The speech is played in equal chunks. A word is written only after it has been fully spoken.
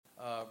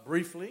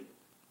briefly,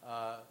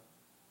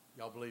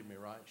 y'all believe me,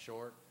 right?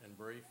 Short and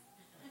brief.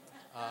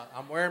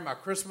 I'm wearing my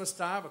Christmas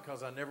tie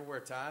because I never wear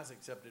ties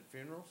except at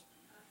funerals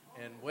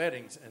and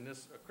weddings. And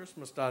this a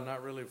Christmas tie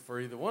not really for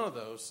either one of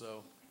those,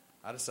 so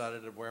I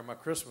decided to wear my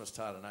Christmas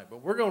tie tonight.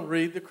 But we're going to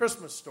read the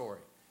Christmas story.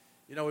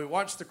 You know, we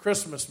watch the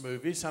Christmas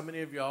movies. How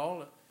many of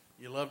y'all,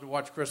 you love to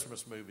watch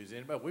Christmas movies?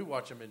 Anybody? We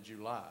watch them in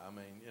July. I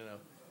mean, you know,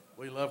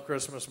 we love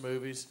Christmas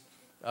movies.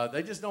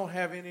 They just don't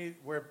have any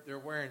where they're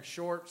wearing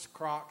shorts,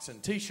 Crocs,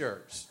 and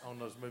T-shirts on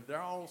those movies.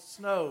 They're all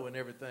snow and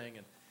everything.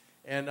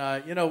 And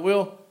you know,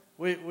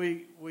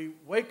 we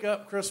wake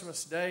up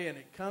Christmas Day, and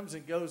it comes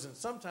and goes, and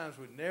sometimes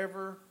we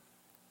never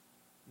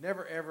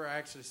ever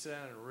actually sit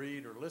down and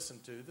read or listen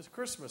to this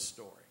Christmas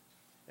story,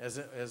 as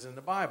in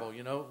the Bible.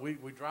 You know, we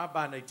drive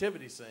by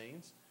nativity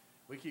scenes.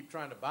 We keep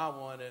trying to buy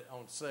one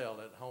on sale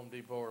at Home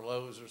Depot or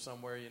Lowe's or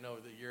somewhere, you know,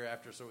 the year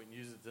after so we can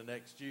use it the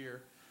next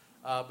year.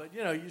 But,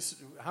 you know,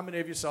 how many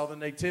of you saw the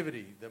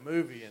Nativity, the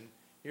movie? And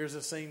here's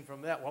a scene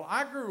from that. Well,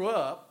 I grew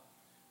up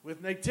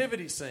with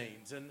nativity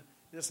scenes, and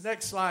this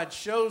next slide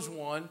shows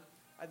one.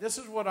 This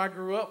is what I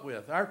grew up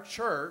with. Our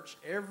church,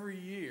 every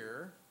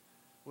year,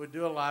 would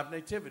do a live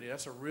nativity.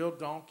 That's a real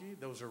donkey.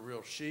 Those are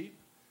real sheep.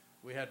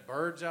 We had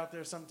birds out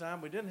there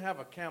sometime. We didn't have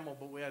a camel,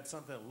 but we had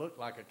something that looked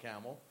like a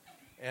camel.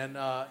 And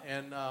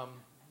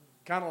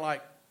kind of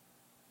like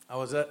I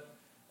was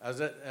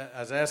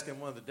asking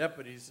one of the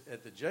deputies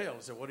at the jail.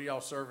 I said, "What are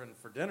y'all serving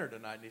for dinner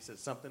tonight?" And he said,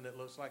 "Something that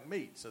looks like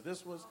meat." So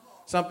this was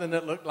something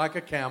that looked like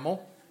a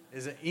camel.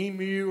 Is it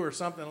emu or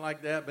something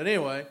like that? But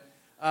anyway,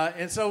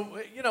 and so,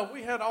 you know,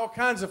 we had all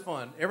kinds of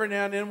fun. Every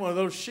now and then one of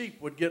those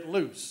sheep would get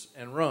loose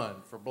and run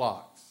for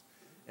blocks,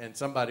 and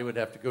somebody would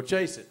have to go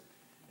chase it.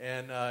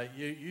 And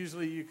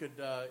you could,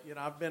 you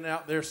know, I've been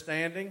out there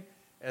standing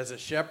as a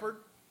shepherd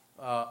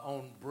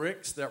on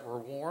bricks that were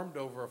warmed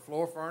over a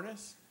floor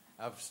furnace.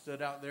 I've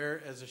stood out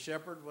there as a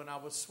shepherd when I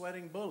was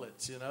sweating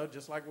bullets, you know,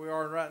 just like we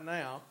are right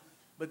now.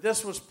 But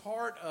this was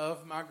part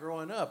of my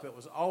growing up. It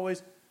was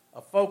always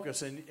a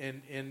focus, and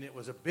it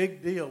was a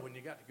big deal when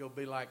you got to go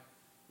be like,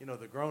 you know,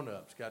 the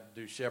grown-ups got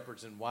to do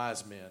shepherds and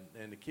wise men.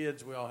 And the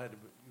kids, we all had to,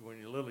 when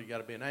you're little, you got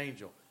to be an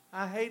angel.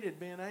 I hated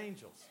being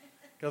angels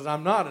because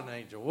I'm not an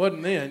angel.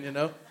 Wasn't then, you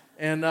know.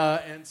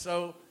 And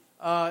so,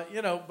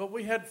 you know, but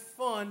we had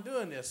fun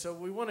doing this. So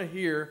we want to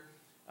hear,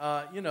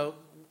 you know,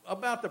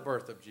 about the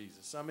birth of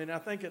Jesus. I mean, I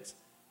think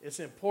it's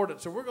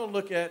important. So we're going to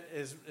look at,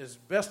 as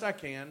best I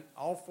can,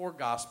 all four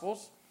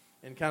Gospels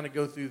and kind of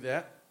go through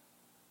that.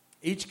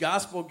 Each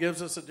Gospel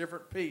gives us a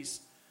different piece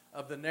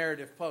of the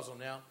narrative puzzle.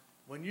 Now,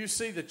 when you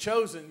see The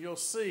Chosen, you'll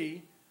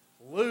see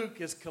Luke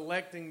is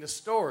collecting the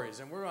stories.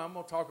 And I'm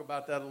going to talk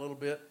about that a little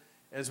bit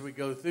as we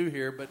go through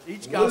here. But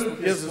each Gospel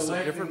gives us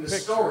a different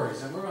picture.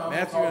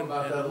 Matthew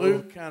and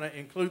Luke kind of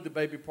include the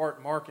baby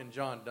part. Mark and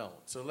John don't.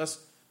 So let's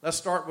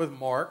start with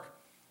Mark.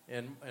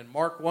 In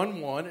Mark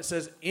 1:1, it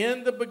says,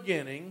 "In the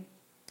beginning,"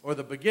 or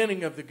the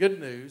beginning of the good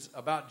news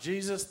about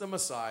Jesus the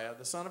Messiah,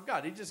 the Son of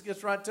God. He just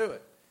gets right to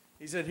it.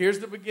 He said, here's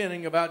the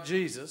beginning about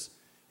Jesus.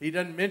 He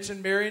doesn't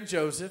mention Mary and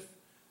Joseph,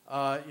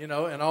 you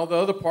know, and all the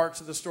other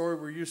parts of the story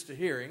we're used to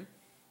hearing.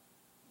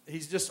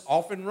 He's just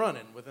off and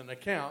running with an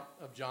account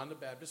of John the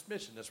Baptist's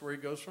mission. That's where he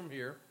goes from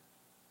here.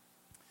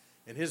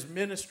 In his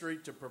ministry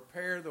to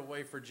prepare the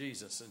way for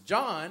Jesus. And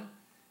John,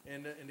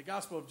 in the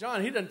Gospel of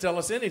John, he doesn't tell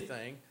us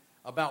anything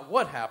about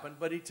what happened,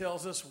 but he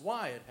tells us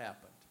why it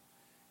happened.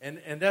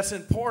 And that's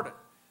important.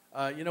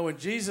 You know, when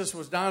Jesus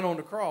was dying on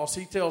the cross,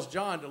 he tells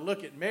John to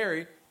look at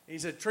Mary. He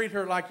said, treat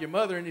her like your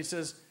mother. And he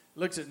says,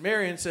 looks at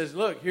Mary and says,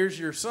 look, here's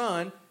your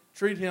son.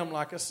 Treat him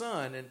like a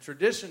son. And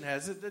tradition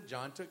has it that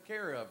John took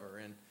care of her.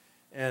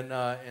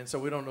 And so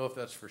we don't know if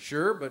that's for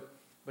sure, but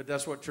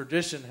that's what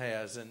tradition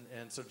has.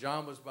 And so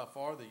John was by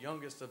far the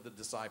youngest of the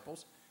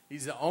disciples.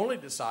 He's the only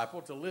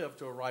disciple to live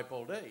to a ripe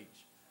old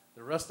age.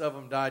 The rest of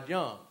them died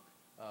young.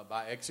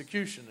 By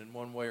execution in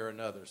one way or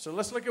another. So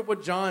let's look at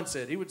what John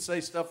said. He would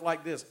say stuff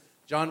like this.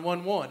 John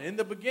 1:1. In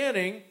the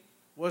beginning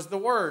was the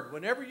Word.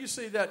 Whenever you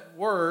see that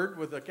word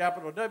with a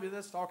capital W,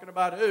 that's talking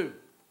about who?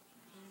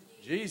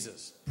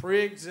 Jesus.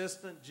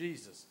 Pre-existent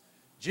Jesus.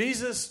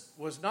 Jesus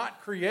was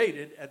not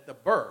created at the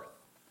birth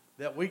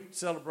that we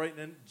celebrate.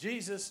 And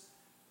Jesus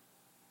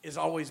has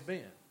always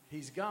been.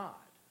 He's God.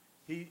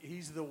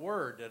 He's the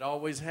Word that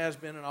always has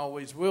been and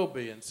always will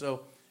be. And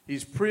so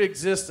he's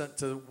pre-existent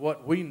to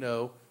what we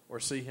know or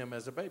see him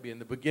as a baby. In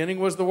the beginning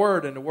was the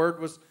Word, and the Word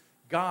was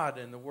God,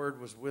 and the Word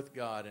was with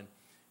God.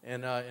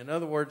 And in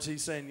other words,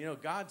 he's saying, you know,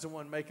 God's the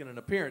one making an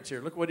appearance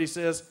here. Look what he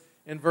says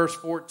in verse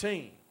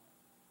 14.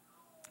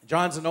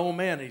 John's an old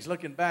man, and he's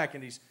looking back,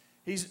 and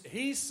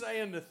he's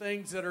saying the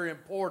things that are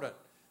important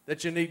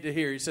that you need to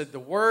hear. He said, the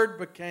Word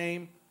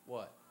became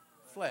what?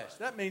 Flesh.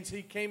 That means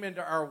he came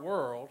into our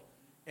world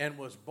and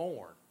was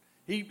born.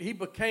 He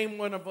became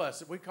one of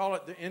us. We call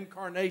it the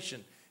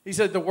incarnation. He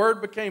said, the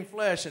Word became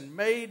flesh and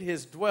made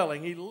his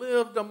dwelling. He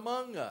lived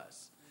among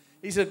us.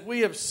 He said, we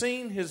have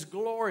seen his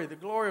glory, the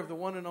glory of the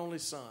one and only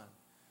Son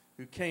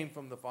who came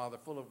from the Father,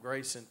 full of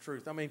grace and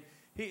truth. I mean,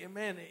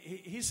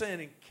 he's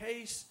saying in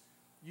case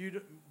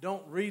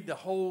don't read the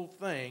whole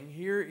thing,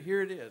 here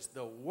it is.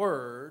 The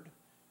Word,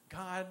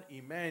 God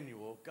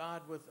Emmanuel,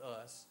 God with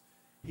us,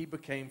 He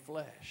became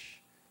flesh.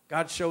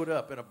 God showed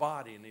up in a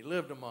body, and He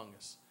lived among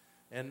us.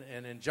 And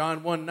in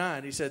John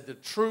 1:9, He said, the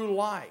true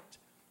light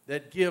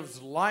that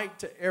gives light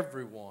to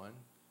everyone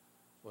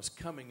was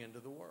coming into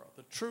the world.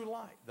 The true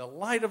light, the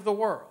light of the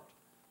world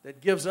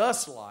that gives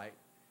us light,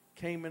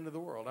 came into the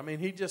world. I mean,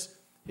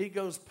 He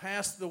goes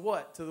past the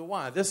what to the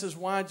why. This is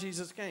why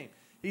Jesus came.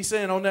 He's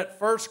saying on that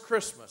first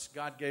Christmas,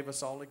 God gave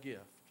us all a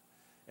gift.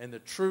 And the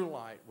true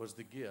light was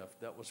the gift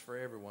that was for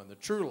everyone. The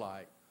true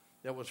light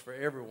that was for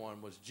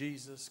everyone was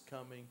Jesus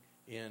coming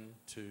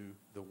into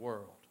the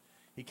world.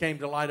 He came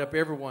to light up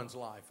everyone's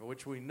life,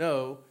 which we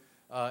know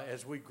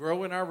as we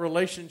grow in our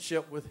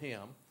relationship with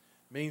Him,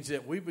 means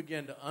that we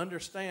begin to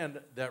understand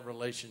that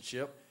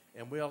relationship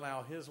and we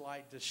allow His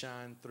light to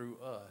shine through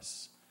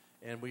us.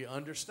 And we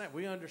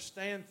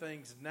understand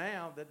things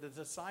now that the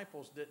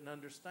disciples didn't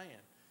understand.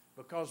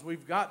 Because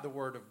we've got the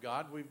Word of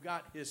God, we've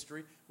got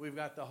history, we've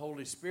got the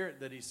Holy Spirit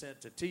that He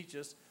sent to teach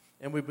us,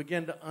 and we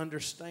begin to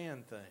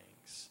understand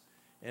things.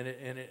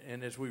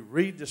 And as we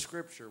read the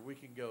Scripture, we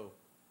can go,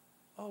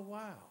 oh,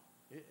 wow.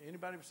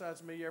 Anybody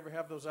besides me ever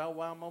have those oh,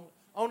 wow moments?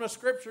 On a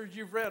Scripture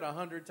you've read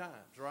 100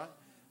 times, right?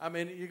 I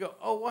mean, you go,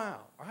 oh, wow,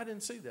 I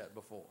didn't see that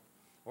before.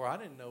 Or I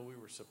didn't know we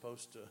were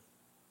supposed to,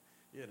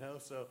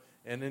 so,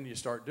 and then you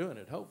start doing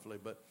it, hopefully.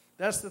 But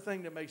that's the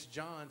thing that makes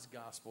John's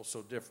gospel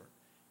so different.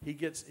 He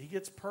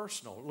gets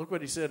personal. Look what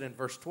he said in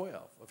verse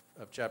 12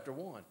 of chapter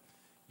 1.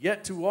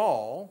 Yet to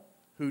all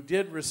who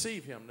did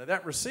receive him. Now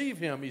that receive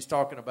him he's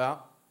talking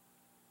about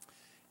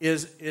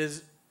is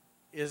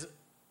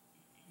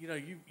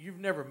you've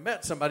never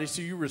met somebody,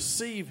 so you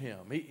receive him.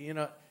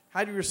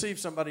 How do you receive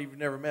somebody you've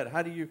never met?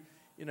 How do you,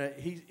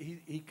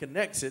 he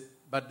connects it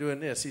by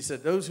doing this. He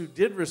said, those who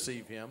did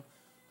receive him,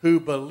 who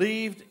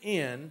believed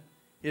in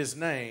his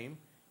name,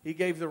 He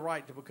gave the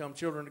right to become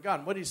children of God.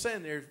 And what he's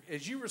saying there,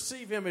 as you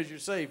receive him as your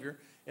Savior,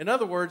 in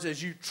other words,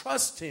 as you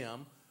trust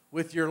him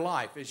with your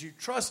life, as you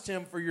trust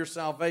him for your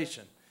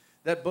salvation,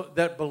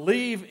 that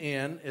believe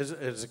in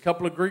is a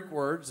couple of Greek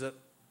words that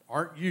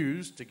aren't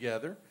used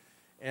together,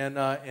 and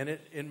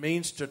it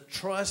means to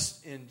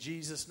trust in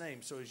Jesus'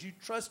 name. So as you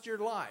trust your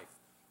life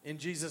in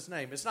Jesus'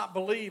 name, it's not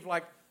believe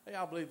like, hey,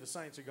 I believe the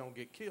saints are going to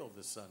get killed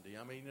this Sunday.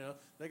 I mean,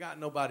 they got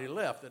nobody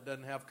left that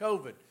doesn't have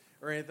COVID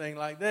or anything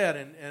like that,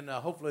 and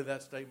hopefully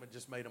that statement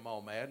just made them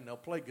all mad, and they'll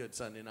play good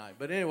Sunday night.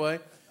 But anyway,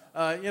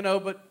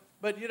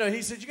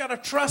 he said you got to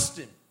trust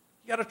him.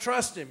 You got to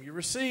trust him. You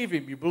receive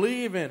him. You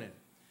believe in him.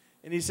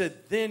 And he said,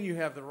 then you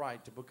have the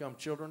right to become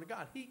children of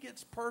God. He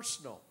gets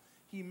personal.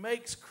 He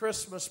makes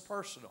Christmas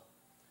personal.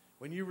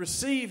 When you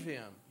receive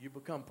him, you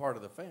become part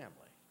of the family.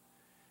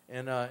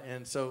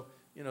 And so,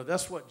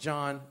 that's what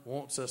John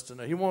wants us to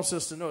know. He wants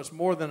us to know it's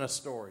more than a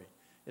story.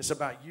 It's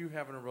about you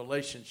having a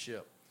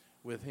relationship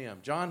with him.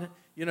 John,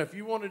 if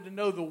you wanted to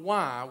know the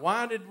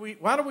why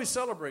do we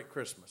celebrate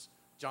Christmas?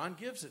 John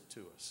gives it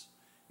to us.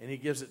 And he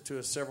gives it to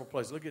us several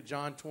places. Look at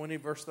John 20,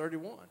 verse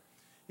 31.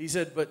 He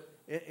said,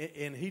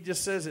 and he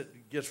just says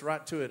it, gets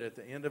right to it at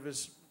the end of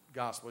his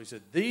gospel. He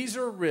said, these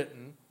are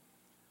written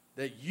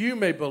that you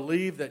may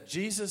believe that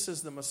Jesus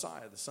is the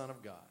Messiah, the Son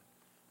of God,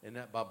 and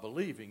that by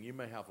believing you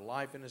may have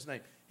life in his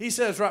name. He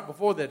says right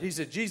before that, he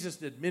said Jesus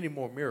did many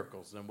more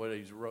miracles than what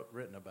he's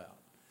written about.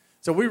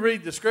 So we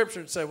read the scripture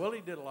and say, well,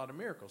 he did a lot of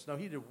miracles. No,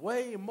 he did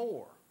way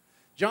more.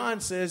 John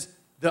says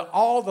that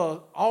all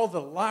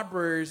the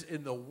libraries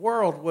in the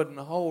world wouldn't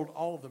hold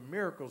all the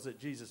miracles that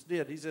Jesus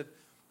did. He said,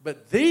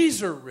 but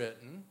these are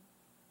written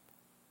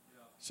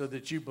so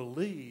that you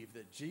believe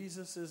that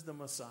Jesus is the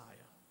Messiah.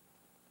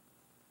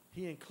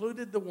 He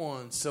included the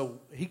ones, so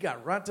he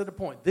got right to the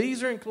point.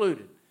 These are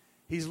included.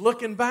 He's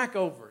looking back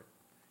over it.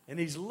 And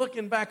he's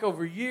looking back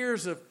over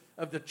years of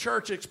the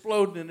church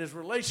exploding in his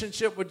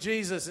relationship with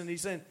Jesus. And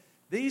he's saying,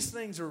 these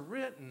things are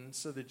written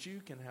so that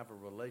you can have a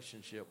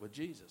relationship with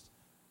Jesus.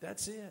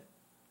 That's it.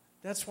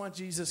 That's why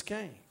Jesus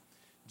came.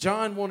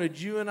 John wanted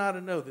you and I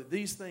to know that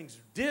these things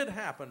did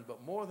happen,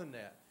 but more than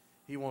that,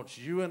 he wants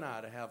you and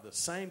I to have the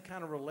same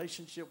kind of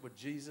relationship with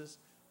Jesus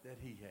that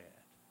he had.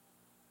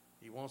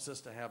 He wants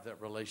us to have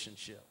that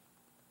relationship.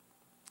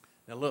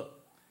 Now look,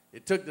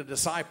 it took the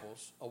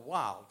disciples a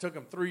while. It took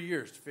them 3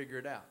 years to figure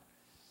it out.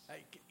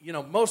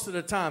 Most of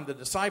the time the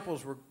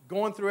disciples were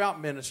going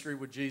throughout ministry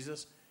with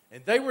Jesus,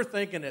 and they were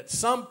thinking at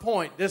some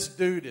point this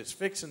dude is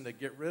fixing to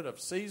get rid of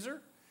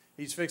Caesar.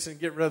 He's fixing to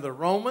get rid of the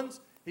Romans.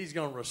 He's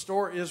going to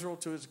restore Israel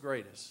to its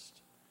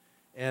greatest.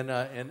 And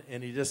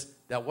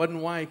that wasn't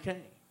why he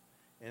came.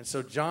 And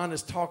so John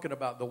is talking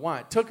about the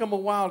why. It took him a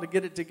while to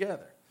get it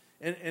together.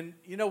 And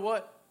you know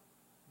what?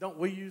 Don't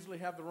we usually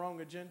have the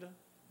wrong agenda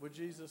with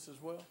Jesus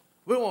as well?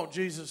 We want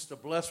Jesus to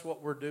bless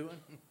what we're doing,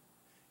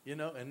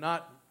 and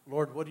not,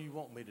 Lord, what do you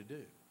want me to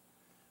do?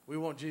 We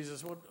want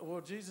Jesus,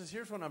 well, Jesus,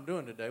 here's what I'm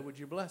doing today. Would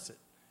you bless it?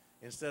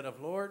 Instead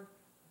of, Lord,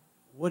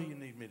 what do you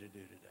need me to do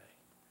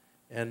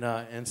today?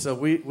 And so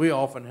we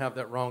often have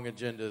that wrong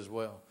agenda as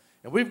well.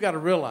 And we've got to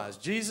realize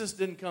Jesus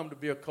didn't come to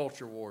be a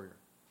culture warrior.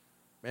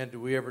 Man, do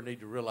we ever need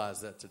to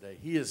realize that today?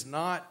 He is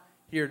not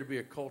here to be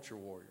a culture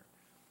warrior.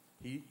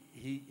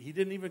 He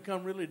didn't even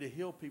come really to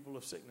heal people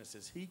of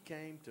sicknesses. He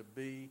came to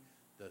be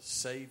the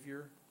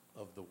Savior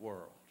of the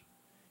world.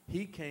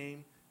 He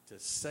came to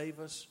save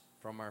us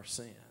from our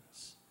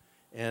sins.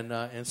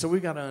 And so we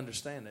got to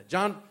understand that.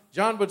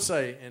 John would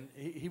say, and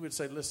he would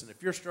say, listen,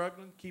 if you're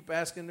struggling, keep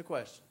asking the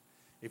question.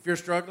 If you're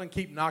struggling,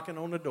 keep knocking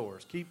on the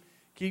doors.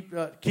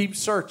 Keep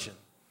searching.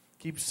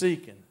 Keep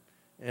seeking.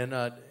 And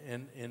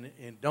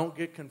don't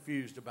get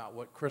confused about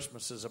what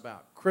Christmas is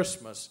about.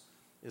 Christmas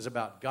is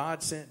about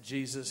God sent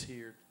Jesus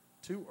here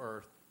to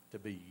earth to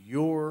be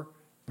your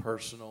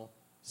personal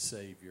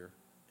Savior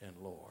and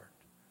Lord.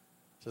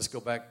 So let's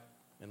go back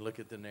and look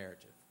at the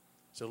narrative.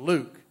 So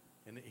Luke,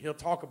 and he'll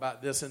talk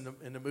about this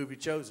in the movie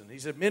Chosen. He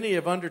said, many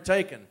have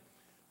undertaken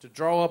to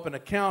draw up an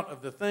account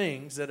of the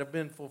things that have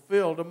been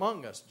fulfilled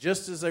among us,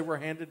 just as they were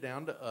handed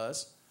down to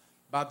us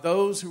by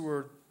those who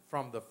were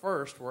from the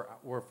first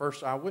were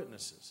first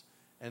eyewitnesses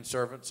and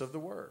servants of the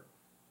word.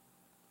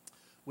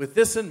 With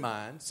this in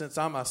mind, since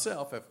I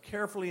myself have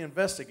carefully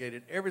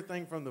investigated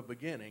everything from the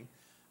beginning,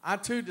 I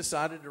too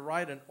decided to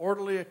write an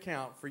orderly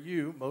account for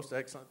you, most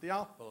excellent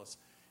Theophilus.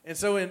 And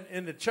so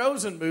in the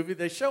Chosen movie,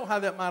 they show how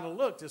that might have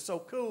looked. It's so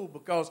cool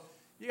because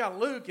you got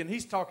Luke, and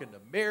he's talking to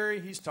Mary,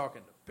 he's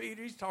talking to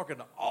Peter, he's talking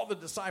to all the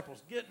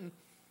disciples,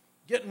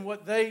 getting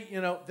what they,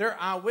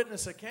 their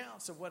eyewitness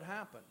accounts of what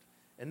happened.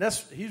 And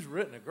he's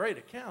written a great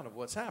account of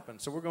what's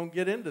happened. So we're going to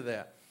get into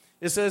that.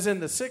 It says, in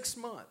the 6th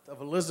month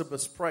of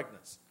Elizabeth's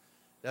pregnancy,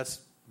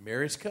 that's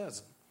Mary's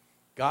cousin,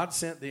 God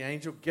sent the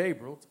angel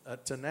Gabriel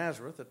to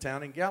Nazareth, a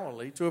town in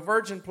Galilee, to a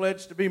virgin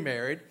pledged to be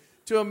married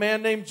to a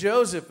man named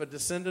Joseph, a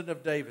descendant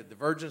of David. The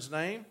virgin's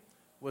name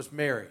was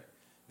Mary.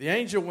 The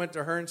angel went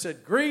to her and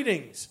said,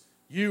 greetings,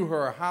 you who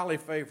are highly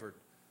favored.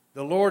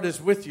 The Lord is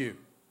with you.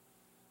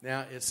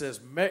 Now, it says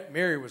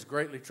Mary was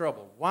greatly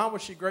troubled. Why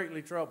was she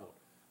greatly troubled?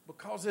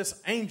 Because this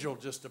angel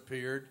just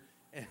appeared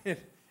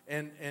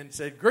and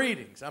said,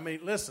 greetings. I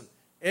mean, listen,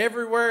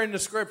 everywhere in the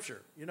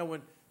Scripture,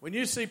 when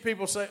you see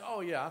people say,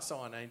 oh, yeah, I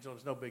saw an angel,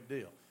 it's no big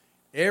deal.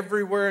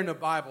 Everywhere in the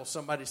Bible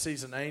somebody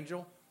sees an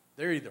angel,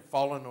 they're either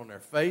falling on their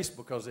face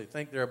because they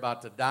think they're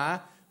about to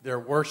die, they're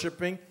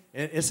worshiping,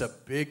 and it's a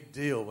big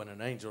deal when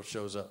an angel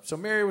shows up. So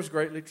Mary was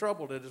greatly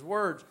troubled at his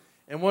words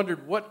and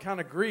wondered what kind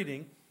of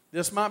greeting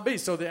this might be.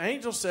 So the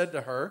angel said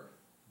to her,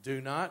 do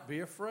not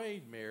be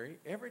afraid, Mary.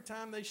 Every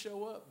time they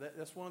show up,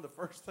 that's one of the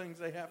first things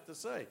they have to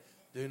say.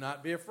 Do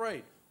not be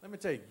afraid. Let me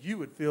tell you, you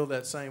would feel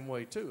that same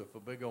way too if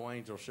a big old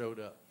angel showed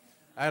up.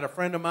 I had a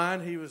friend of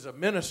mine, he was a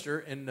minister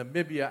in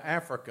Namibia,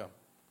 Africa.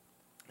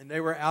 And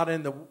they were out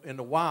in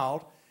the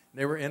wild,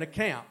 and they were in a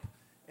camp.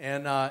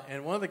 And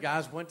one of the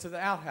guys went to the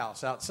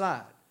outhouse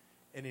outside,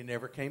 and he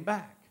never came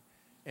back.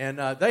 And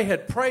they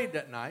had prayed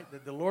that night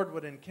that the Lord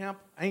would encamp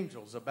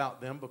angels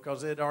about them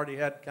because they had already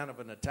had kind of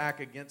an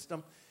attack against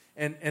them.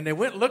 And they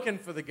went looking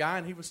for the guy,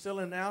 and he was still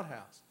in the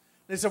outhouse.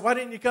 They said, why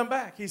didn't you come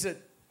back? He said,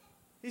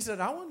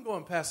 I wasn't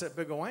going past that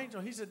big old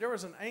angel. He said, there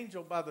was an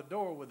angel by the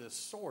door with his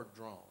sword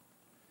drawn.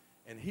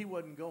 And he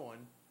wasn't going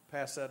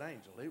past that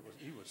angel.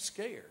 He was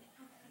scared.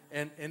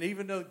 And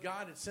even though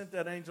God had sent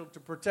that angel to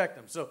protect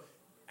him. So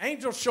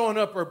angels showing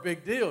up are a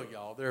big deal,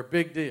 y'all. They're a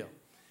big deal.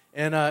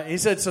 And he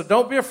said, so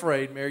don't be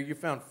afraid, Mary. You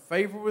found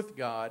favor with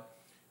God.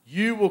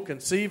 You will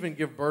conceive and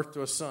give birth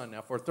to a son.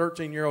 Now, for a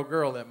 13-year-old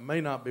girl, that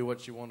may not be what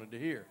she wanted to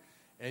hear.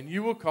 And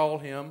you will call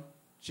him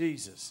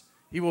Jesus.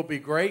 He will be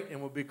great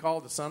and will be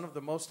called the Son of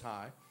the Most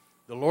High.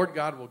 The Lord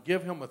God will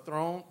give him the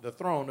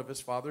throne of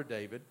his father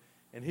David,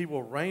 and he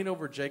will reign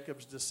over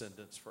Jacob's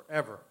descendants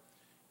forever.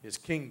 His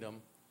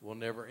kingdom will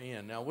never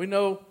end. Now, we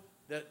know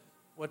that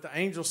what the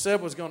angel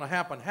said was going to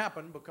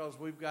happened because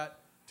we've got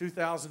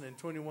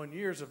 2,021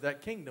 years of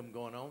that kingdom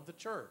going on, the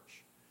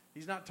church.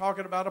 He's not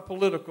talking about a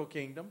political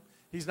kingdom.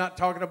 He's not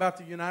talking about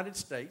the United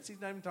States.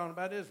 He's not even talking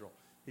about Israel.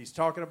 He's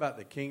talking about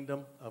the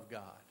kingdom of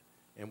God,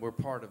 and we're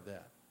part of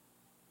that.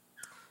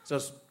 So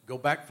let's go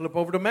back, flip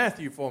over to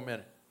Matthew for a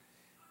minute.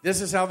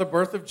 This is how the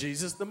birth of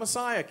Jesus, the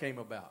Messiah, came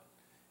about.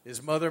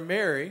 His mother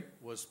Mary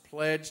was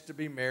pledged to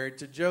be married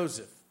to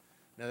Joseph.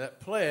 Now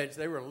that pledge,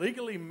 they were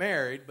legally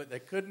married, but they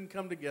couldn't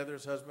come together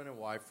as husband and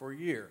wife for a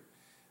year.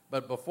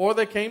 But before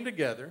they came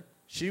together,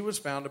 she was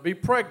found to be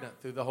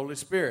pregnant through the Holy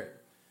Spirit.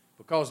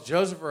 Because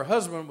Joseph, her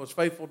husband, was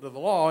faithful to the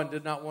law and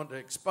did not want to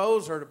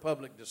expose her to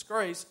public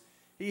disgrace,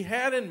 he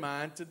had in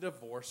mind to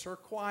divorce her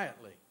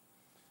quietly.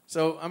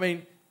 So, I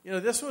mean,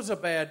 this was a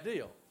bad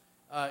deal.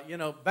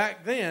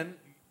 Back then,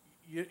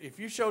 if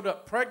you showed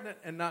up pregnant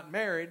and not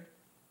married,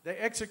 they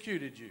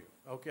executed you,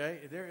 okay?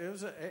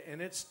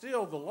 And it's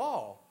still the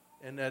law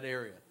in that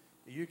area.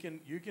 You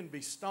can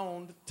be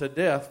stoned to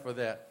death for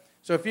that.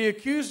 So if he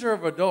accused her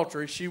of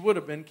adultery, she would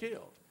have been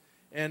killed.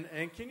 And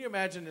can you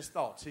imagine his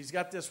thoughts? He's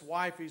got this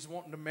wife he's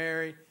wanting to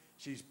marry.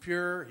 She's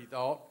pure, he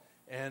thought,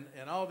 and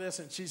all this.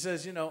 And she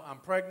says, I'm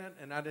pregnant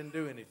and I didn't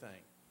do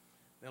anything.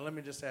 Now let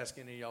me just ask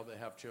any of y'all that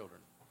have children.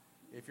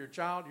 If your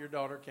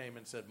daughter came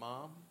and said,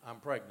 Mom, I'm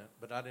pregnant,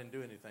 but I didn't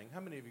do anything,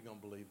 how many of you are going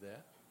to believe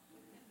that?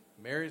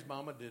 Mary's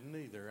mama didn't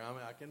either. I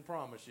mean, I can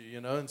promise you,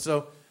 And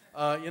so,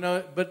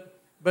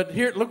 but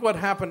here, look what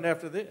happened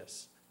after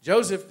this.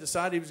 Joseph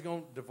decided he was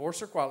going to divorce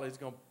her quietly.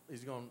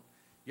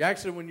 You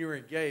actually, when you were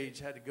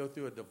engaged, had to go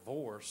through a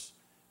divorce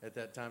at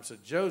that time. So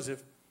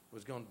Joseph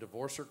was going to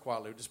divorce her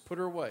quietly, just put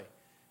her away.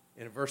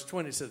 And in verse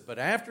 20 it says, but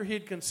after he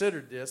had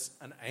considered this,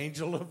 an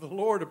angel of the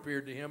Lord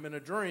appeared to him in a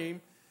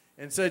dream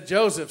and said,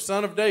 Joseph,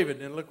 son of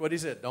David, and look what he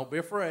said, don't be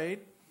afraid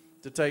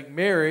to take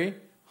Mary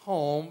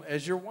home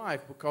as your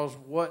wife, because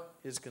what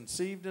is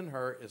conceived in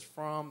her is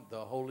from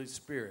the Holy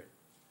Spirit.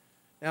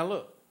 Now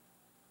look,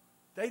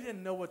 they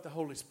didn't know what the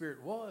Holy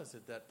Spirit was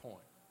at that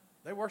point.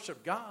 They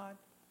worshiped God.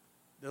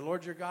 The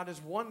Lord your God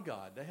is one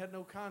God. They had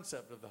no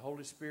concept of the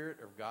Holy Spirit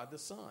or God the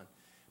Son.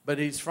 But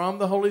he's from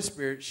the Holy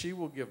Spirit. She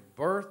will give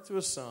birth to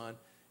a son,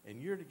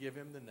 and you're to give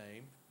him the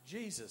name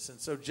Jesus. And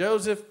so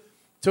Joseph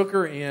took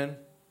her in.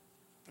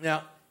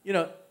 Now,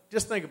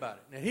 just think about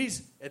it. Now,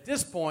 at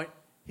this point,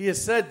 he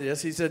has said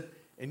this. He said,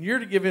 and you're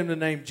to give him the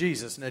name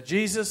Jesus. Now,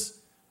 Jesus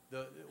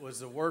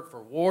was the word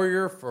for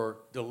warrior, for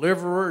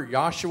deliverer,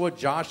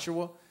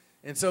 Joshua.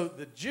 And so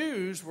the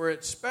Jews were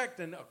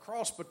expecting a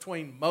cross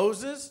between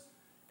Moses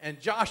and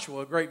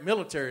Joshua, a great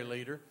military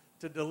leader,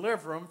 to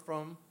deliver them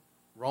from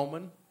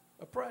Roman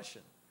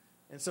oppression.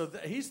 And so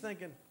he's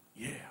thinking,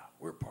 yeah,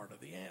 we're part of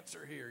the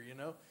answer here,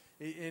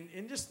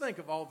 And just think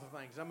of all the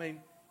things. I mean,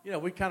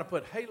 we kind of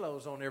put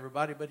halos on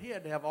everybody, but he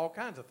had to have all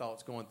kinds of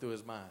thoughts going through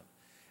his mind.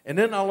 And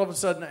then all of a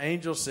sudden the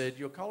angel said,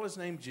 you'll call his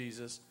name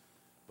Jesus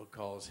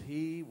because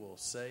he will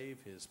save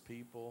his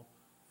people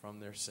from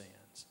their sins.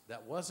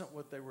 That wasn't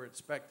what they were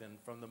expecting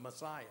from the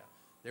Messiah.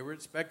 They were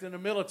expecting a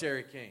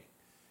military king,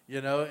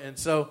 And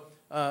so,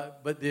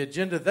 but the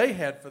agenda they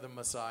had for the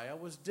Messiah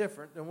was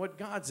different than what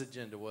God's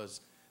agenda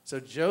was. So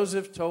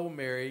Joseph told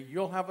Mary,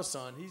 you'll have a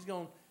son. He's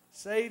going to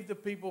save the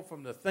people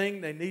from the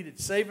thing they needed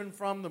saving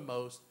from the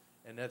most,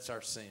 and that's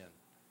our sin.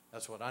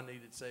 That's what I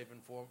needed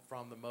saving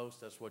from the most.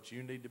 That's what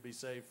you need to be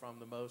saved from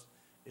the most,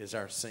 is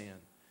our sin.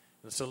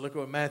 And so look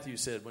what Matthew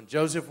said. When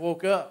Joseph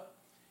woke up,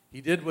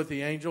 he did what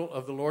the angel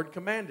of the Lord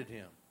commanded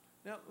him.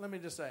 Now, let me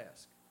just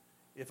ask.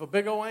 If a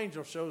big old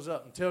angel shows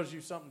up and tells you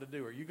something to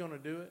do, are you going to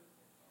do it?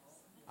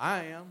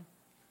 I am.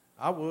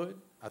 I would,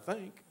 I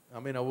think. I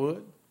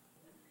would.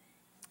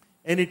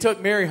 And he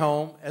took Mary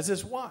home as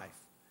his wife.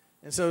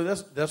 And so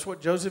that's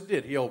what Joseph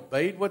did. He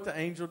obeyed what the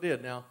angel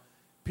did. Now,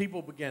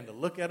 people began to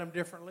look at him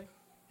differently.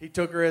 He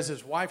took her as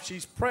his wife.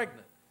 She's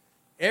pregnant.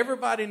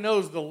 Everybody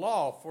knows the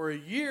law. For a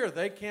year,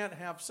 they can't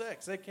have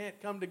sex. They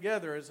can't come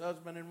together as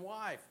husband and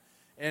wife.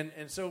 And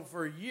so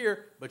for a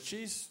year, but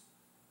she's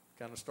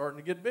kind of starting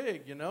to get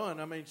big,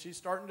 and she's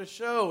starting to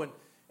show,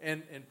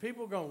 and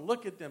people are going to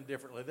look at them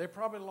differently. They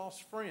probably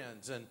lost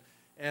friends,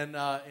 and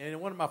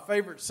one of my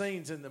favorite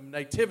scenes in the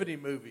Nativity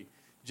movie,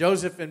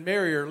 Joseph and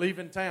Mary are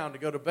leaving town to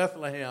go to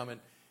Bethlehem,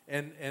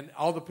 and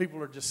all the people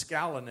are just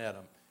scowling at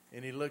him,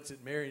 and he looks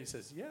at Mary and he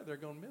says, "Yeah, they're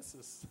going to miss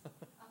us,"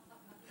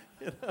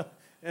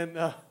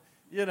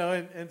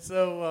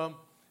 so.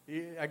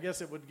 I guess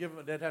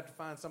they'd have to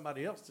find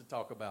somebody else to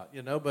talk about,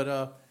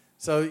 But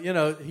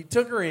he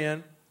took her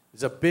in.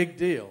 It's a big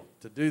deal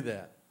to do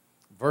that.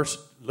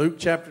 Luke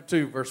chapter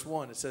 2, verse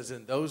 1, it says,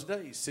 in those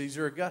days,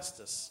 Caesar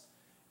Augustus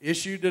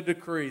issued a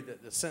decree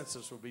that the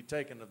census would be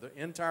taken of the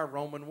entire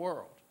Roman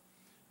world.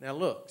 Now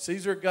look,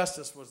 Caesar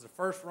Augustus was the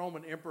first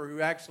Roman emperor who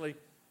actually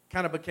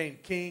kind of became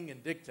king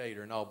and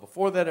dictator and all.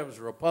 Before that, it was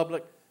a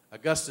republic.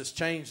 Augustus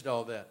changed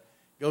all that.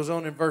 Goes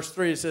on in verse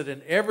 3, it said,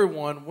 and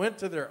everyone went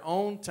to their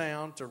own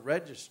town to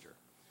register.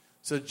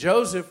 So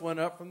Joseph went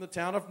up from the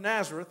town of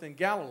Nazareth in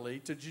Galilee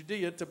to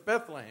Judea to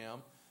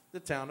Bethlehem, the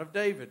town of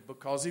David,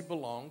 because he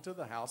belonged to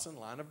the house and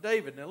line of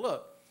David. Now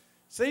look,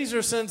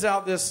 Caesar sends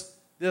out this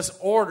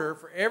order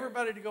for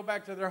everybody to go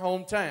back to their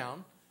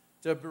hometown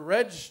to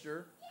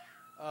register,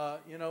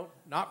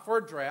 not for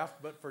a draft,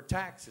 but for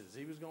taxes.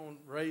 He was going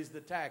to raise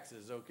the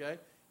taxes, okay?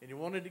 And he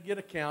wanted to get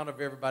a count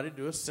of everybody,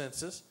 do a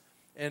census.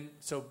 And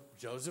so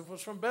Joseph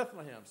was from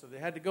Bethlehem, so they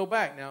had to go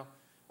back. Now,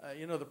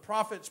 the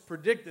prophets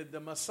predicted the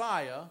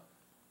Messiah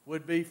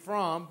would be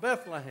from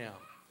Bethlehem.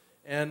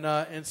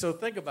 And so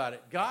think about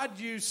it. God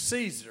used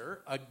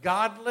Caesar, a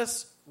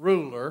godless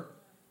ruler,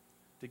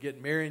 to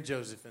get Mary and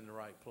Joseph in the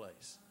right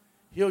place.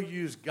 He'll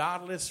use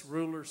godless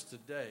rulers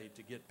today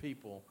to get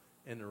people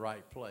in the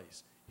right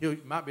place. He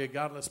might be a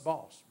godless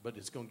boss, but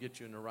it's going to get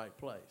you in the right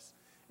place.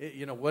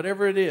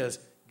 Whatever it is,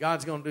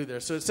 God's going to do there.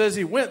 So it says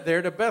he went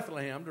there to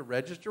Bethlehem to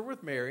register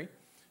with Mary,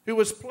 who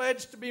was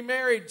pledged to be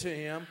married to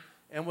him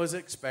and was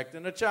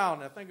expecting a child.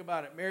 Now think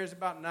about it. Mary's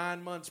about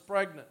 9 months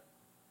pregnant.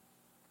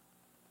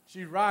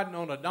 She's riding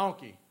on a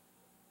donkey.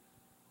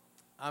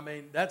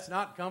 That's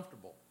not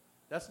comfortable.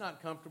 That's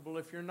not comfortable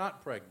if you're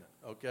not pregnant,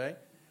 okay?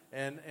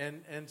 And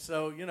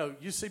so,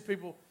 you see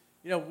people,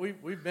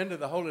 we've been to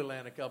the Holy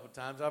Land a couple of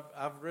times.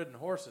 I've ridden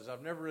horses.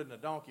 I've never ridden a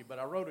donkey, but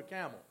I rode a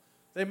camel.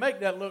 They make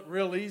that look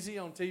real easy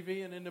on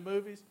TV and in the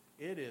movies.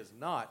 It is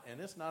not,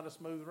 and it's not a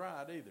smooth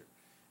ride either.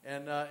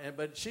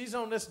 But she's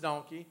on this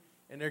donkey,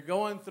 and they're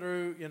going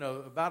through,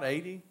 about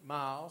 80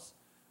 miles,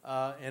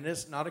 and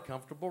it's not a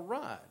comfortable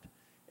ride.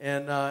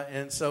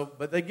 And so,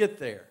 but they get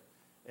there.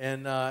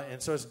 And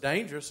so it's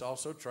dangerous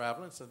also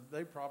traveling, so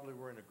they probably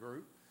were in a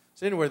group.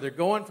 So anyway, they're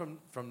going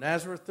from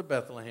Nazareth to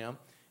Bethlehem.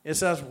 It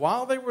says,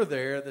 while they were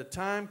there, the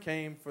time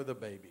came for the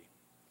baby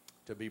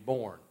to be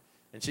born.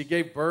 And she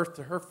gave birth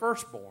to her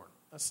firstborn,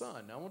 a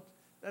son. Now,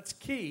 that's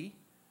key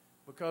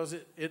because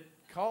it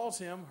calls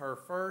him her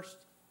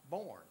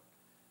firstborn.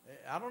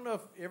 I don't know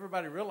if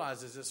everybody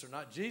realizes this or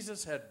not.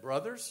 Jesus had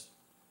brothers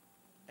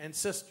and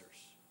sisters,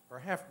 or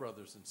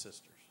half-brothers and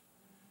sisters.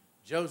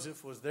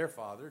 Joseph was their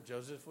father.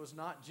 Joseph was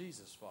not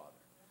Jesus' father.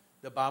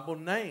 The Bible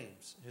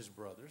names his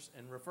brothers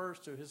and refers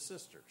to his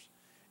sisters.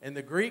 And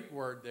the Greek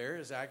word there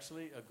is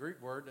actually a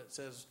Greek word that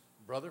says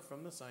brother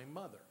from the same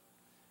mother.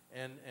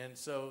 And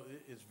so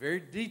it's very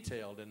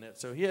detailed in that.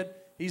 So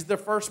he's the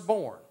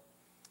firstborn,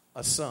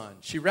 a son.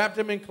 She wrapped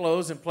him in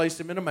clothes and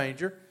placed him in a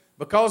manger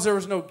because there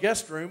was no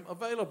guest room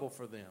available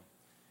for them.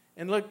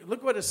 And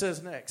look what it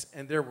says next.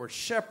 And there were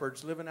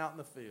shepherds living out in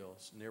the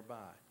fields nearby,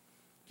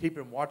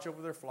 keeping watch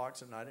over their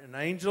flocks at night. And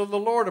an angel of the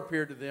Lord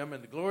appeared to them,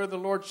 and the glory of the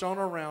Lord shone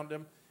around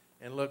them.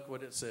 And look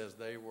what it says.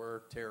 They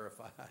were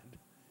terrified.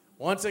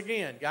 Once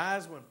again,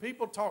 guys, when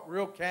people talk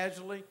real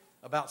casually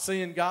about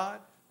seeing God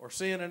or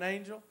seeing an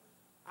angel,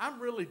 I'm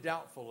really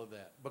doubtful of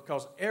that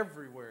because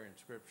everywhere in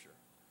Scripture,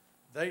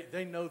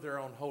 they know they're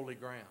on holy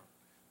ground.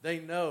 They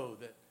know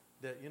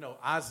that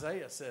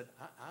Isaiah said,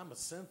 I'm a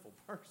sinful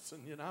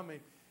person.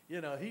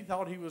 He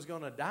thought he was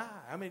going to die.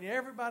 I mean,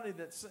 everybody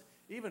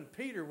even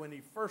Peter, when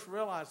he first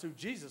realized who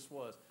Jesus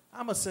was,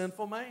 I'm a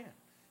sinful man.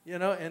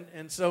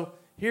 And so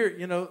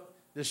here,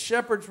 the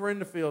shepherds were in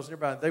the fields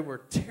nearby. They were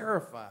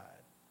terrified.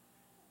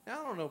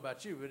 Now, I don't know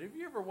about you, but have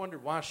you ever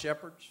wondered why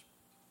shepherds?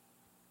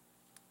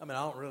 I mean,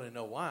 I don't really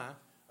know why,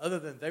 other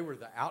than they were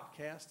the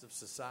outcast of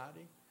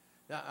society.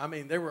 I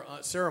mean, they were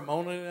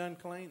ceremonially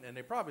unclean, and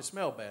they probably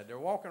smell bad. They're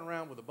walking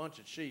around with a bunch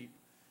of sheep,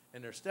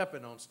 and they're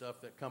stepping on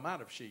stuff that come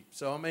out of sheep.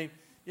 So, I mean,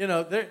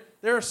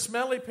 they're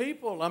smelly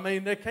people. I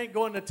mean, they can't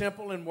go in the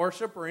temple and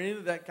worship or any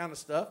of that kind of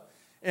stuff.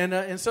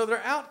 And so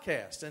they're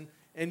outcasts.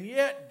 And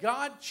yet,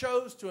 God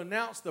chose to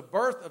announce the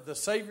birth of the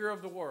Savior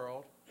of the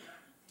world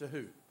to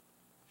who?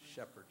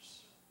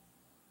 Shepherds.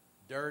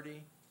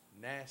 Dirty,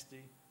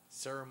 nasty,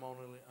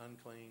 ceremonially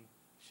unclean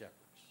shepherds.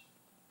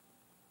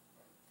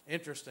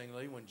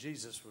 Interestingly, when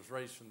Jesus was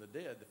raised from the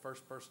dead, the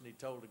first person he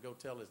told to go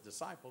tell his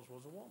disciples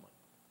was a woman.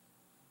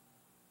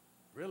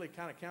 Really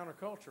kind of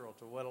countercultural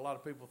to what a lot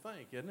of people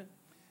think, isn't it?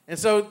 And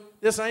so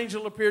this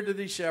angel appeared to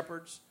these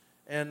shepherds,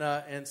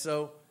 and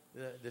so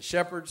the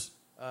shepherds,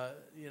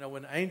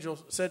 when the angel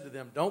said to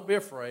them, "Don't be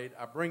afraid.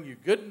 I bring you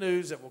good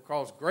news that will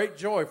cause great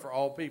joy for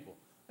all people."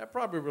 That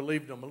probably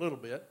relieved them a little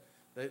bit.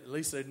 At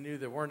least they knew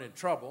they weren't in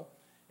trouble.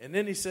 And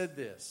then he said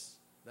this,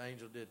 the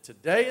angel did.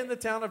 "Today in the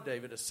town of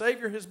David, a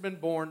Savior has been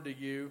born to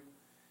you."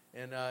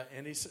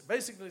 And he's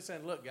basically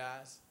saying, look,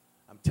 guys,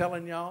 I'm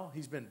telling y'all,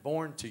 he's been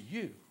born to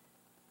you.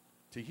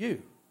 To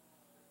you.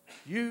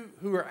 You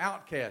who are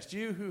outcast.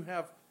 You who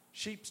have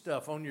sheep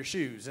stuff on your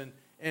shoes.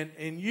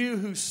 And you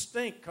who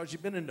stink because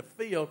you've been in the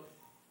field.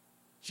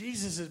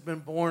 Jesus has been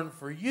born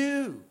for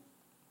you.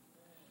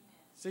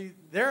 See,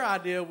 their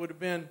idea would have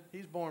been,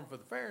 he's born for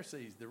the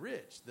Pharisees, the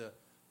rich,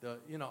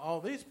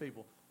 all these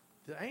people.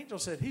 The angel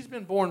said, he's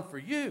been born for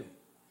you.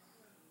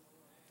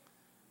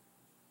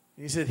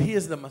 He said, he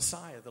is the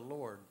Messiah, the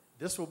Lord.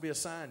 This will be a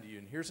sign to you.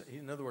 And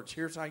in other words,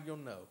 here's how you'll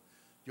know.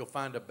 You'll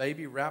find a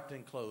baby wrapped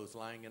in clothes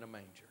lying in a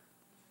manger.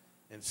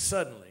 And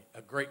suddenly,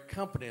 a great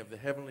company of the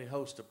heavenly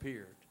host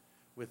appeared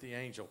with the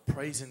angel,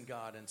 praising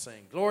God and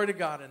saying, "Glory to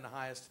God in the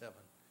highest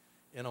heaven,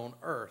 and on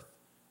earth,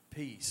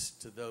 peace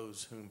to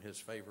those whom his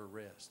favor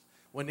rests."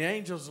 When the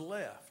angels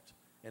left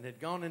and had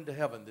gone into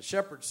heaven, the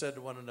shepherds said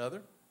to one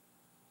another,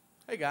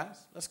 "Hey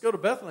guys, let's go to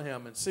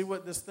Bethlehem and see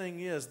what this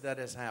thing is that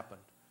has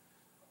happened."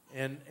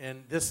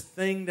 And this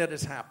thing that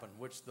has happened,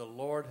 which the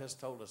Lord has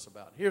told us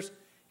about.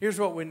 Here's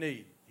what we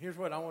need. Here's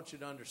what I want you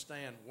to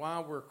understand why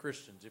we're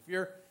Christians. If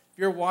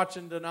you're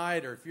watching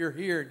tonight or if you're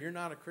here and you're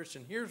not a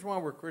Christian, here's why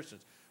we're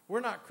Christians. We're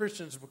not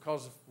Christians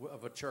because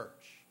of a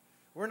church.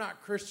 We're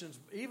not Christians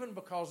even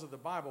because of the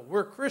Bible.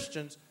 We're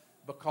Christians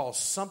because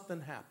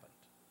something happened.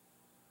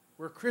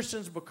 We're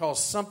Christians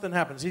because something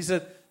happens. He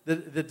said,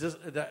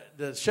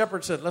 the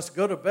shepherd said, let's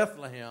go to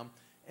Bethlehem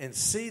and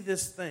see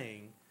this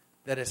thing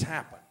that has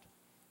happened.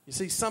 You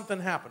see, something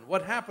happened.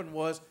 What happened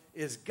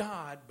is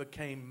God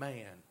became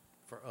man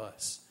for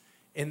us.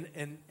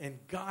 And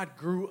God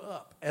grew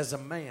up as a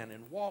man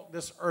and walked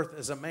this earth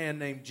as a man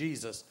named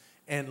Jesus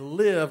and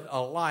lived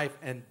a life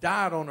and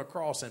died on a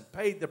cross and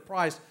paid the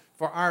price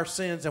for our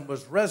sins and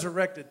was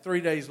resurrected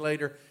 3 days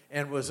later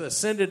and was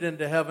ascended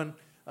into heaven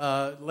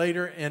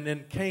later and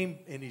then came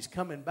and he's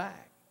coming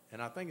back. And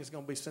I think it's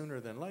going to be sooner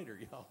than later,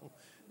 y'all.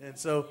 And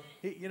so,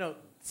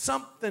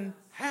 something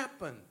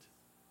happened.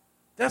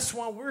 That's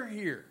why we're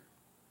here.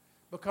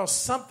 Because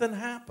something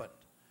happened.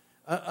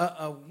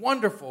 A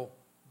wonderful,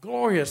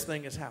 glorious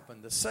thing has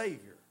happened. The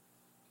Savior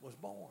was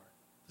born.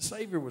 The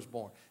Savior was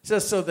born. It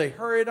says, so they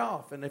hurried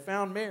off and they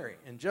found Mary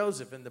and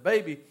Joseph and the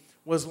baby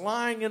was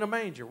lying in a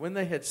manger. When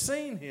they had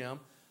seen him,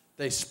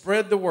 They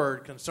spread the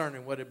word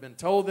concerning what had been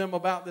told them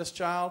about this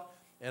child,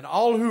 and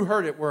all who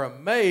heard it were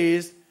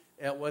amazed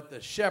at what the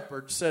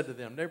shepherds said to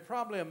them. They're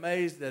probably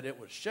amazed that it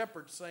was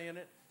shepherds saying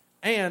it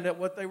and at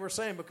what they were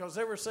saying, because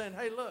they were saying,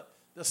 hey, look,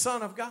 the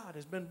Son of God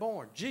has been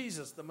born.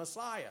 Jesus, the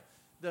Messiah,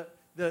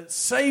 the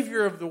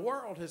Savior of the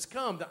world has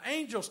come. The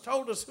angels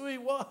told us who he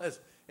was.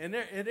 And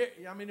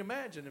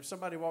imagine if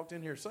somebody walked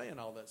in here saying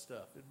all that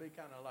stuff. It'd be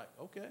kind of like,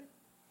 okay.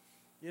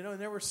 And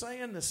they were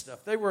saying this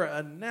stuff. They were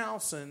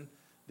announcing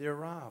the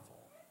arrival.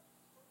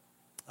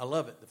 I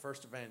love it. The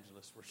first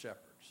evangelists were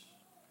shepherds.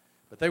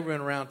 But they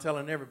went around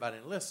telling everybody,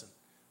 and listen,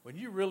 when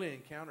you really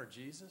encounter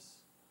Jesus,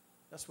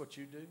 that's what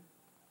you do.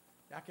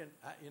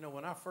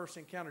 When I first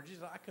encountered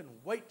Jesus, I couldn't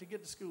wait to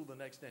get to school the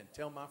next day and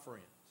tell my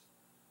friends.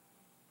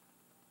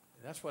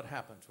 And that's what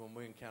happens when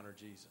we encounter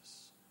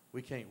Jesus.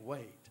 We can't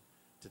wait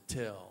to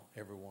tell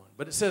everyone.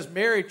 But it says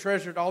Mary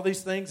treasured all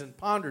these things and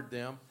pondered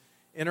them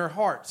in her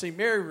heart. See,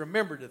 Mary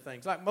remembered the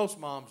things like most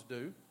moms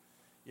do.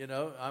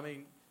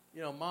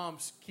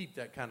 Moms keep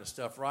that kind of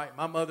stuff, right?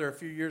 My mother a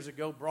few years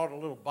ago brought a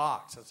little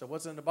box. I said,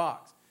 what's in the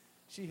box?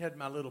 She had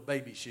my little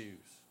baby shoes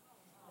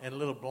and a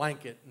little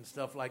blanket and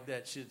stuff like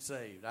that she'd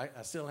saved.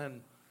 I still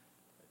hadn't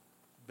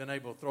been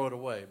able to throw it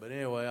away. But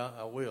anyway,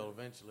 I will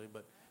eventually.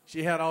 But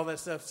she had all that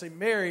stuff. See,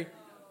 Mary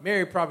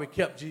probably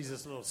kept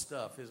Jesus' little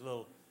stuff,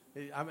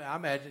 I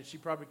imagine she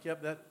probably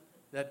kept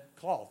that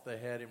cloth they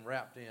had him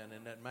wrapped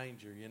in that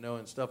manger,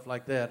 and stuff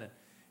like that.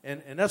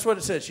 And that's what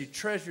it says. She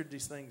treasured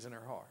these things in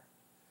her heart.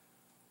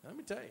 Let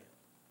me tell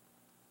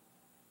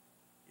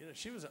you,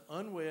 she was an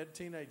unwed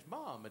teenage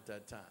mom at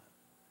that time.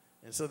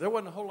 And so there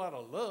wasn't a whole lot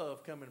of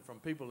love coming from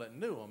people that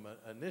knew him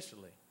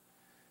initially.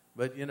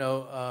 But,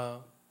 I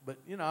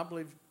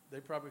believe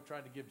they probably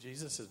tried to give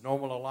Jesus as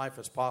normal a life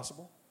as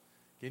possible.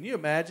 Can you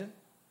imagine?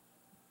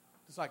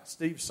 It's like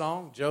Steve's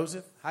song,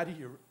 Joseph. How do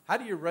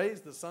you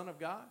raise the Son of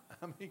God?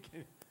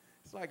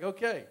 It's like,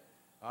 okay,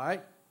 all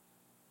right.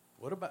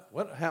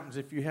 What happens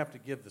if you have to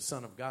give the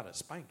Son of God a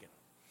spanking?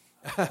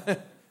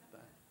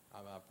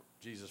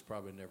 Jesus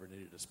probably never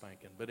needed a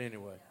spanking, but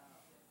anyway.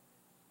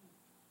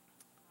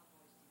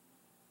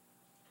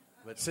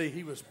 But see,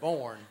 he was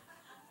born.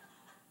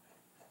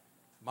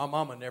 My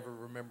mama never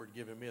remembered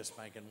giving me a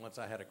spanking once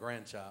I had a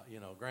grandchild.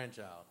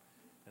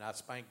 And I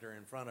spanked her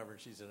in front of her,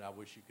 and she said, I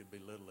wish you could be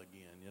little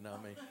again,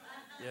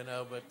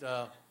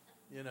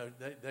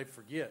 they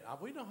forget.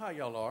 We know how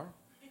y'all are.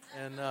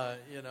 And,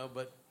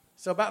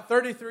 so about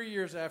 33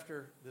 years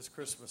after this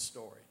Christmas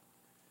story,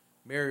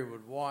 Mary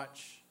would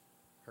watch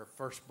her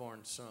firstborn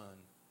son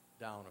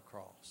die on a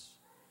cross.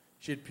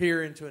 She'd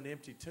peer into an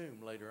empty tomb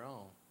later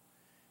on,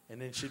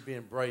 and then she'd be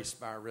embraced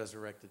by a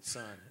resurrected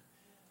son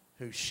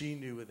who she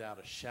knew without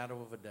a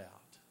shadow of a doubt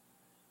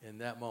in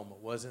that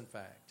moment was, in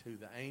fact, who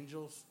the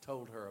angels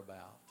told her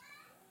about.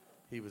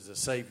 He was the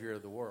Savior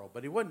of the world.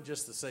 But he wasn't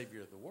just the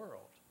Savior of the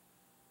world.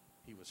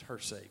 He was her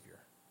Savior.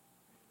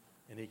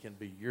 And he can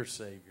be your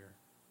Savior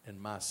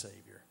and my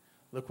Savior.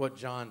 Look what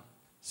John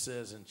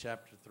says in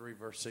chapter 3,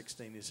 verse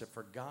 16. He said,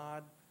 for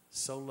God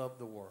so loved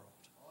the world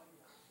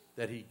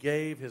that he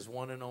gave his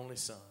one and only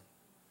Son,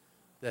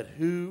 that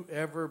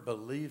whoever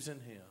believes in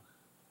him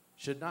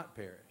should not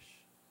perish,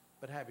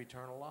 but have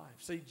eternal life.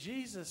 See,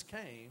 Jesus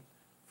came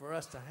for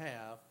us to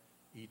have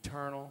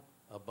eternal,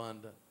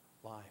 abundant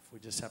life. We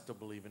just have to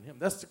believe in him.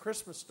 That's the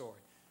Christmas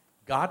story.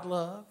 God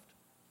loved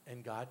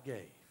and God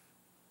gave.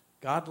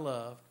 God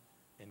loved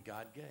and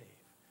God gave.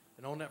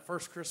 And on that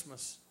first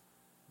Christmas,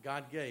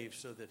 God gave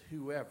so that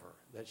whoever,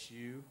 that's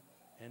you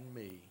and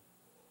me,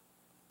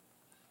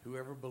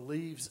 whoever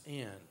believes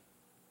in,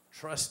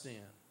 trusts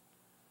in,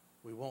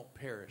 we won't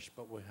perish,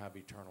 but we'll have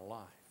eternal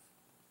life.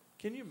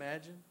 Can you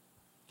imagine?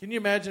 Can you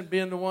imagine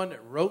being the one that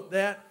wrote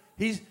that?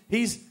 He's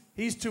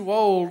too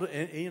old,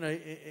 and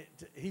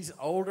he's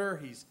older.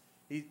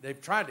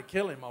 They've tried to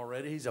kill him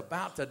already. He's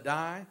about to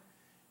die.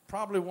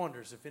 Probably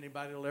wonders if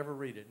anybody will ever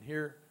read it. And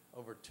here,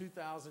 over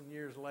 2,000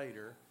 years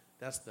later,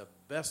 that's the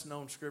best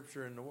known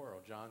scripture in the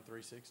world, John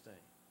 3:16.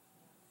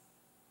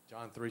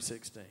 John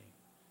 3:16.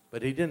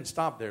 But he didn't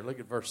stop there.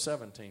 Look at verse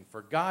 17.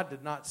 For God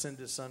did not send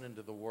his Son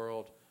into the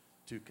world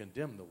to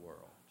condemn the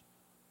world,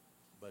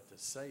 but to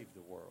save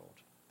the world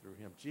through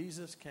him.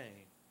 Jesus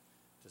came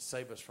to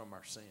save us from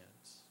our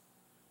sins.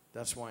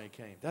 That's why he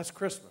came. That's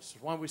Christmas.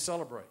 It's why we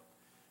celebrate.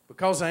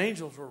 Because the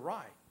angels were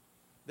right.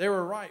 They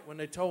were right when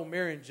they told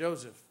Mary and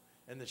Joseph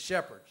and the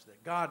shepherds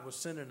that God was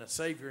sending a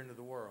Savior into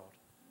the world,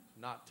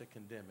 not to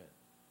condemn it,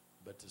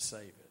 but to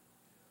save it.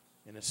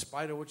 And in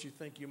spite of what you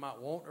think you might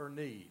want or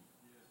need,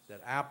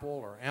 that Apple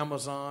or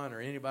Amazon or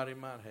anybody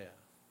might have,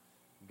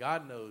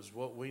 God knows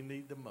what we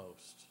need the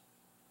most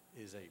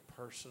is a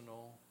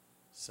personal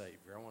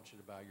Savior. I want you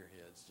to bow your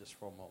heads just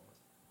for a moment.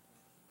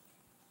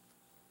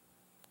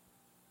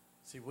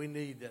 See, we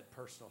need that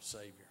personal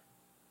Savior.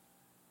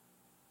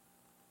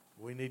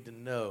 We need to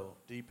know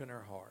deep in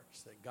our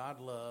hearts that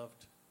God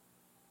loved.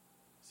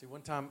 See,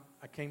 one time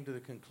I came to the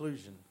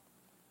conclusion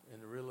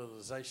and the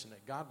realization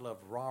that God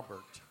loved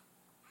Robert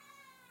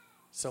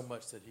so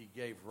much that he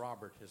gave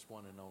Robert his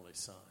one and only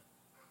son.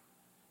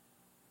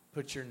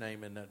 put your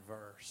name in that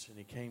verse, and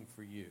he came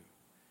for you.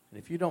 And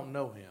if you don't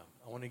know him,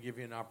 I want to give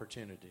you an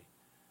opportunity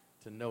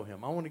to know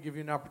him. I want to give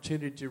you an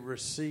opportunity to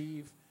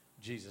receive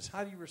Jesus.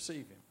 How do you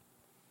receive him?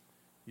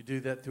 You do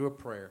that through a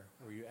prayer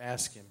where you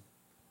ask him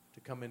to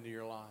come into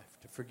your life,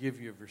 to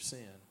forgive you of your sin,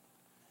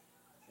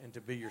 and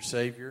to be your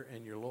Savior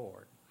and your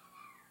Lord.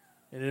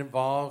 And it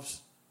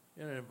involves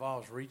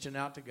reaching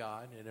out to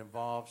God. It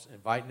involves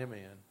inviting him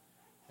in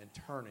and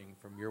turning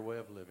from your way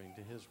of living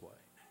to his way.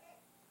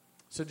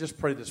 So just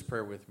pray this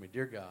prayer with me.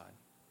 Dear God,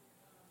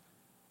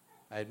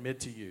 I admit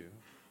to you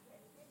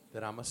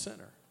that I'm a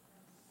sinner,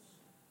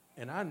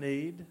 and I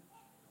need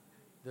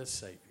this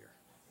Savior.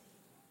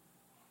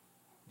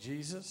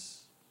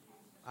 Jesus,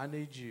 I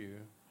need you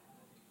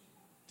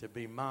to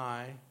be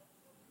my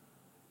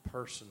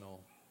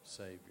personal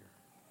Savior.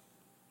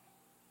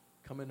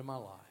 Come into my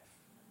life.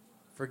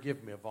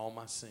 Forgive me of all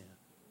my sin.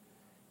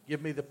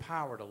 Give me the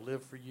power to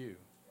live for you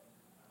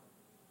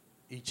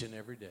each and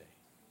every day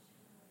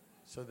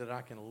so that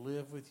I can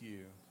live with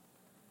you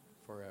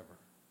forever.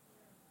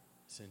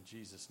 It's in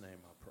Jesus' name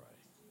I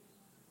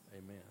pray.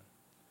 Amen.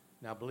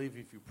 Now, I believe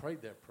if you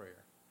prayed that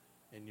prayer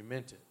and you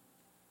meant it,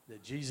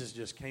 that Jesus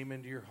just came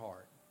into your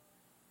heart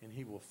and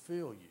he will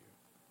fill you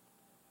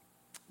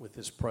with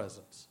his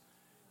presence.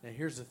 Now,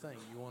 here's the thing.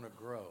 You want to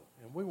grow.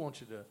 And we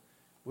want you to,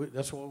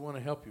 that's what we want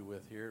to help you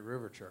with here at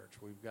River Church.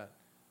 We've got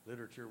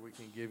literature we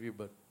can give you,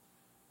 but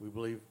we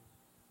believe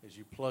as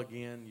you plug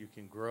in, you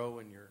can grow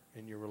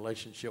in your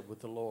relationship with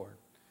the Lord.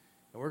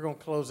 And we're going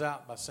to close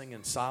out by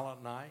singing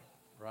Silent Night,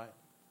 right?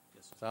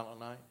 Yes. Silent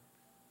Night.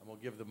 I'm going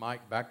to give the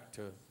mic back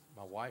to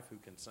my wife, who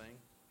can sing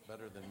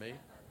better than me.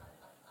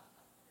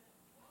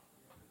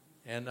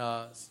 And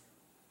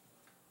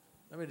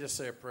let me just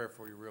say a prayer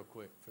for you real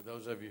quick, for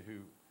those of you who,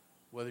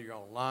 whether you're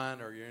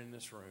online or you're in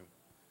this room.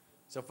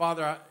 So,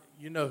 Father,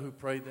 you know who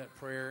prayed that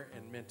prayer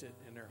and meant it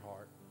in their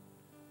heart.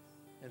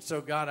 And so,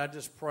 God, I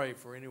just pray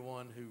for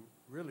anyone who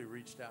really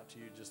reached out to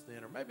you just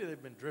then, or maybe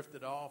they've been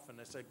drifted off and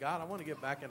they said, God, I want to get back in